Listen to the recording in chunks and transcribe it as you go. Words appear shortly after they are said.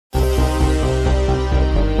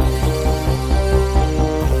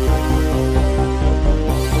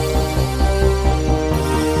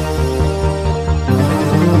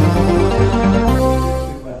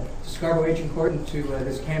welcome to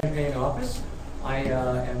this campaign office. I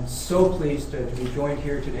am so pleased to be joined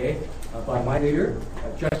here today by my leader,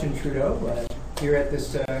 Justin Trudeau, here at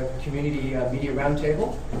this community media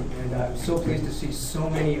roundtable, and I'm so pleased to see so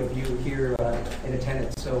many of you here in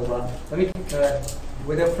attendance. So let me,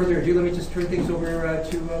 without further ado, let me just turn things over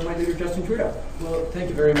to my leader, Justin Trudeau. Well, thank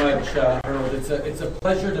you very much, Arnold. It's a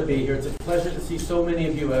pleasure to be here. It's a pleasure to see so many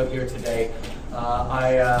of you out here today.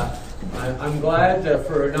 I'm glad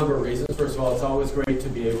for a number of reasons. First of all, it's always great to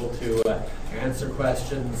be able to answer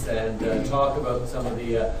questions and talk about some of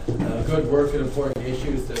the good work and important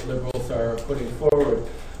issues that Liberals are putting forward.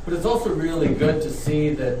 But it's also really good to see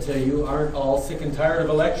that you aren't all sick and tired of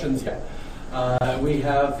elections yet. We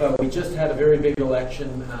just had a very big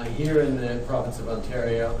election here in the province of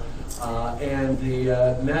Ontario, and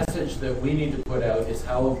the message that we need to put out is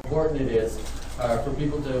how important it is for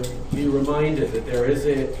people to be reminded that there is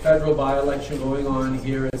a federal by-election going on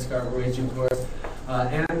here in Scarborough-Agincourt,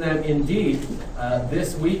 and that indeed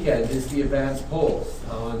this weekend is the advance polls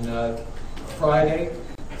on Friday,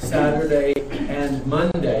 Saturday, and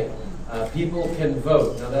Monday. People can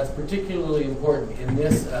vote. Now that's particularly important in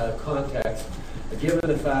this context, given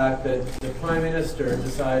the fact that the Prime Minister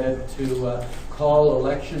decided to call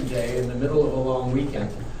Election Day in the middle of a long weekend.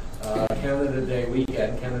 Canada Day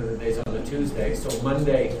weekend. Canada Day is on a Tuesday, so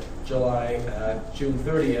Monday, June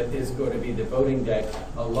 30th is going to be the voting day.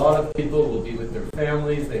 A lot of people will be with their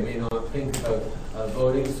families. They may not think about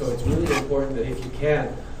voting, so it's really important that if you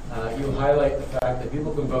can, you highlight the fact that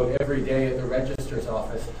people can vote every day at the registrar's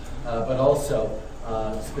office, but also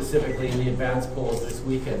specifically in the advance polls this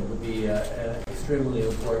weekend would be extremely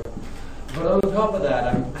important. But on top of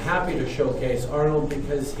that, I'm happy to showcase Arnold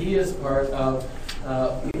because he is part of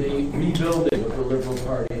the rebuilding of the Liberal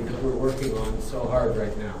Party that we're working on so hard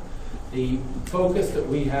right now. The focus that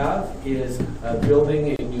we have is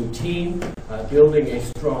building a new team, building a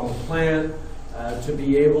strong plan to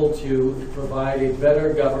be able to provide a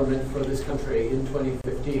better government for this country in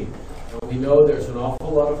 2015. We know there's an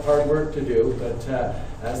awful lot of hard work to do, but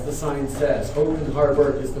as the sign says, hope and hard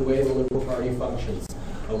work is the way the Liberal Party functions.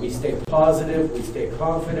 We stay positive, we stay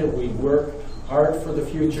confident, we work hard for the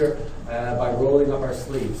future by rolling up our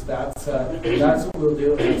sleeves. That's what we'll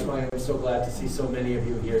do, and that's why I'm so glad to see so many of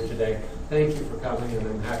you here today. Thank you for coming, and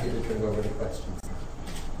I'm happy to turn over to questions.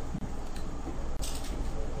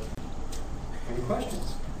 Any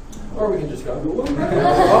questions? Or we can just go. All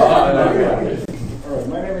right,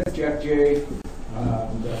 my name is Jack J.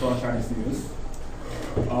 From Chinese News.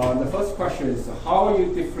 The first question is, how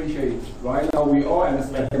you differentiate? Right now, we all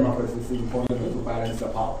understand democracy is important to balance the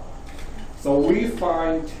power. So we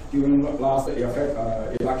find during last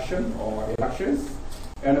election or elections,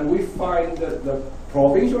 and we find that the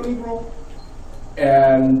provincial liberal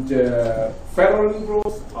and federal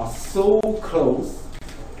liberals are so close.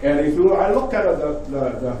 And if I look at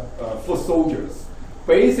the foot soldiers,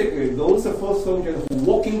 basically those foot soldiers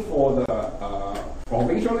working for the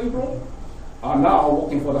provincial liberal are now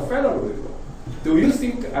working for the federal liberal. Do you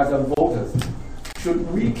think, as a voters,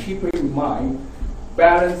 should we keep in mind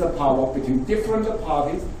balance the power between different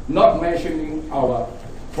parties, not mentioning our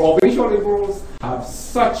provincial liberals have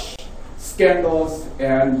such scandals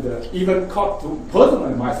and even caught to,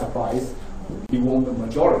 personally, my surprise, he won the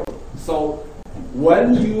majority. So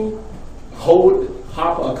when you hold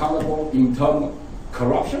Harper accountable in terms of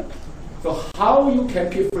corruption, so how you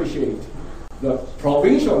can differentiate the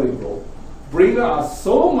provincial liberal bring us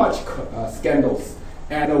so much scandals,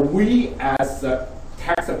 and we as a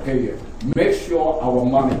taxpayer make sure our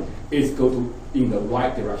money is going in the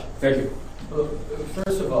right direction. Thank you. Well,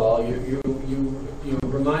 first of all, you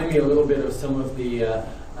remind me a little bit of some of the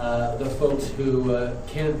folks who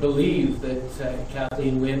can't believe that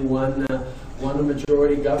Kathleen Wynne won a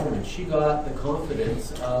majority government. She got the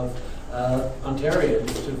confidence of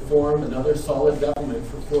Ontarians to form another solid government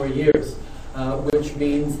for 4 years. Which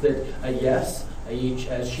means that, yes,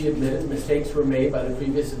 as she admitted, mistakes were made by the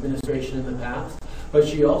previous administration in the past, but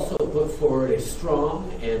she also put forward a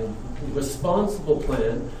strong and responsible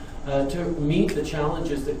plan to meet the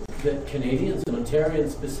challenges that Canadians and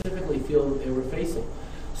Ontarians specifically feel that they were facing.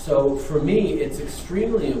 So for me, it's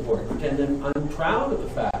extremely important, and I'm proud of the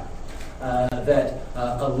fact that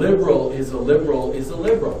a liberal is a liberal is a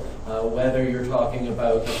liberal, whether you're talking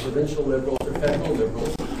about the provincial liberals or federal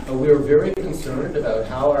liberals. We are very concerned about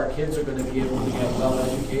how our kids are going to be able to get well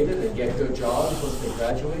educated and get good jobs once they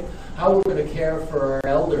graduate, how we're going to care for our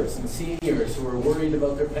elders and seniors who are worried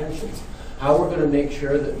about their pensions, how we're going to make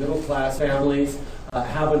sure that middle class families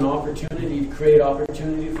have an opportunity to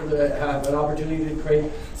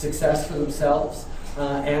create success for themselves,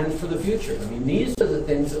 and for the future. I mean, these are the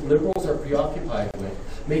things that Liberals are preoccupied with,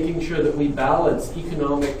 making sure that we balance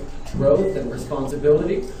economic growth and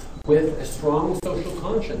responsibility with a strong social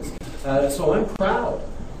conscience. So I'm proud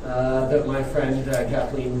that my friend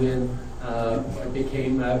Kathleen Wynne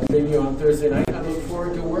became Premier on Thursday night. I look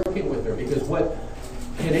forward to working with her, because what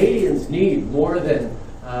Canadians need more than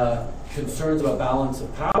concerns about balance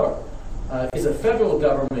of power is a federal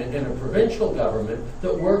government and a provincial government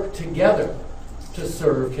that work together to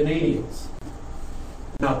serve Canadians.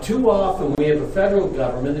 Now, too often we have a federal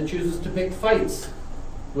government that chooses to pick fights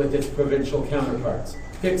with its provincial counterparts,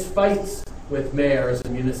 picks fights with mayors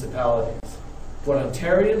and municipalities. What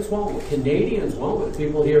Ontarians want, what Canadians want, what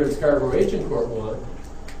people here in Scarborough Agincourt want,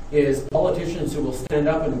 is politicians who will stand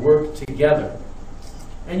up and work together.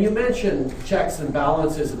 And you mentioned checks and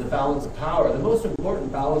balances and the balance of power. The most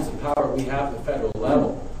important balance of power we have at the federal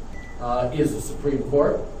level is the Supreme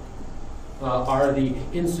Court, are the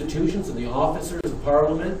institutions and the officers of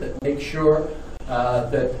Parliament that make sure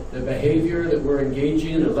that the behavior that we're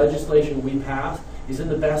engaging in, the legislation we pass, is in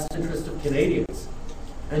the best interest of Canadians.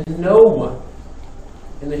 And no one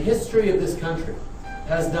in the history of this country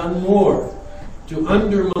has done more to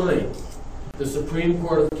undermine the Supreme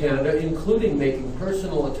Court of Canada, including making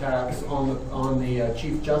personal attacks on the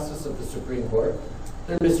Chief Justice of the Supreme Court,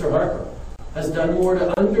 than Mr. Harper. Has done more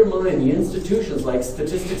to undermine the institutions like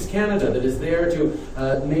Statistics Canada, that is there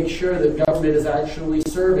to make sure that government is actually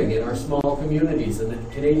serving in our small communities and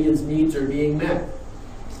that Canadians' needs are being met.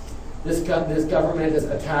 This government has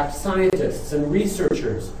attacked scientists and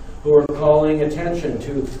researchers who are calling attention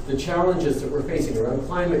to the challenges that we're facing around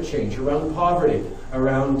climate change, around poverty,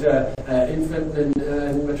 around infant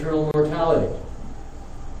and maternal mortality.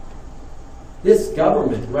 This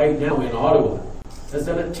government right now in Ottawa has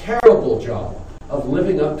done a terrible job of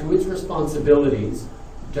living up to its responsibilities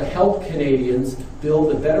to help Canadians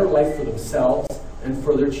build a better life for themselves and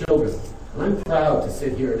for their children. And I'm proud to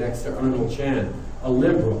sit here next to Arnold Chan, a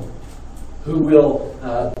Liberal, who will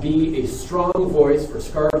be a strong voice for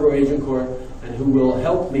Scarborough Agincourt and who will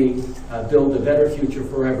help me build a better future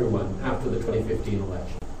for everyone after the 2015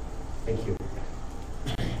 election. Thank you.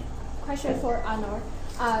 Question for Arnold.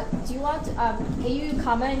 Do you want? Can you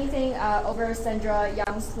comment anything over Sandra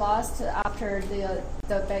Young's loss after the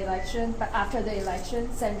election? But after the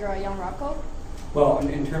election, Sandra Young-Rocco. Well,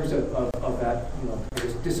 in terms of that, I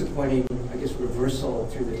guess disappointing, reversal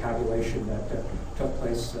through the tabulation that took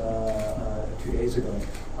place 2 days ago.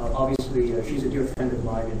 Obviously, she's a dear friend of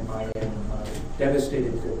mine, and I am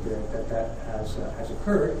devastated that has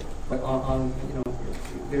occurred. But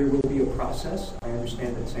there will be a process. I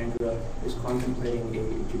understand that Sandra is contemplating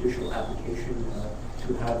a judicial application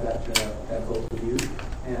to have that vote reviewed,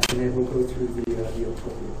 and then we'll go through the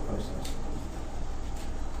appropriate process.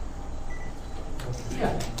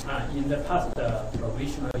 Yeah. In the past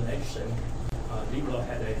provincial election, Liberal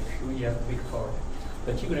had a 2-year victory.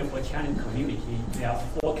 Particularly for Chinese community, there are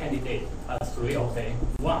 4 candidates, 3 of them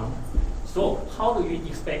won. So how do you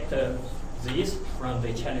expect this from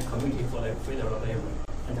the Chinese community for the federal level?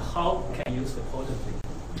 And how can you support it?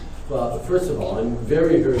 Well, first of all, I'm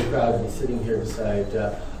very, very proud to be sitting here beside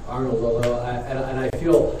Arnold, although I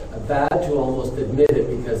feel bad to almost admit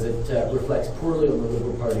it because it reflects poorly on the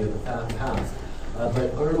Liberal Party of the past.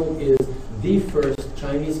 But Arnold is the first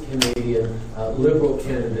Chinese-Canadian Liberal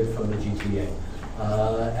candidate from the GTA.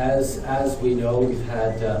 As we know, we've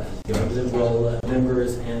had Liberal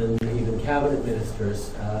members and even cabinet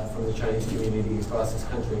ministers from the Chinese community across this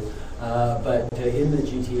country. But in the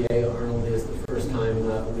GTA, Arnold is the first time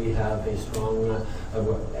we have a strong, a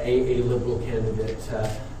Liberal candidate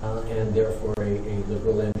and therefore a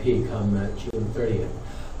Liberal MP come June 30th.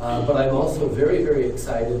 But I'm also very, very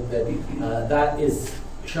excited that that is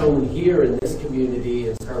shown here in this community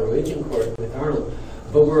in Scarborough Agincourt with Arnold.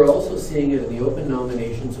 But we're also seeing it in the open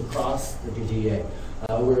nominations across the GTA,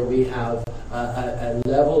 where we have a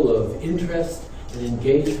level of interest and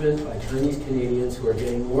engagement by Chinese Canadians who are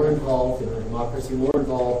getting more involved in our democracy, more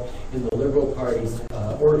involved in the Liberal Party's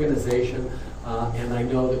organization. And I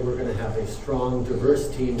know that we're going to have a strong, diverse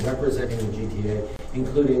team representing the GTA,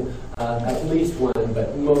 including at least one,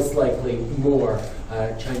 but most likely more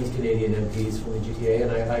Chinese Canadian MPs from the GTA.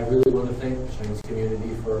 And I really want to thank the Chinese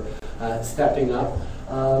community for stepping up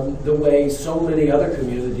the way so many other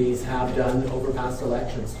communities have done over past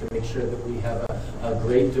elections to make sure that we have a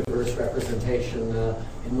great, diverse representation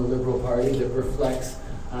in the Liberal Party that reflects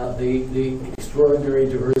the extraordinary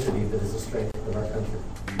diversity that is the strength of our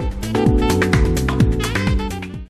country.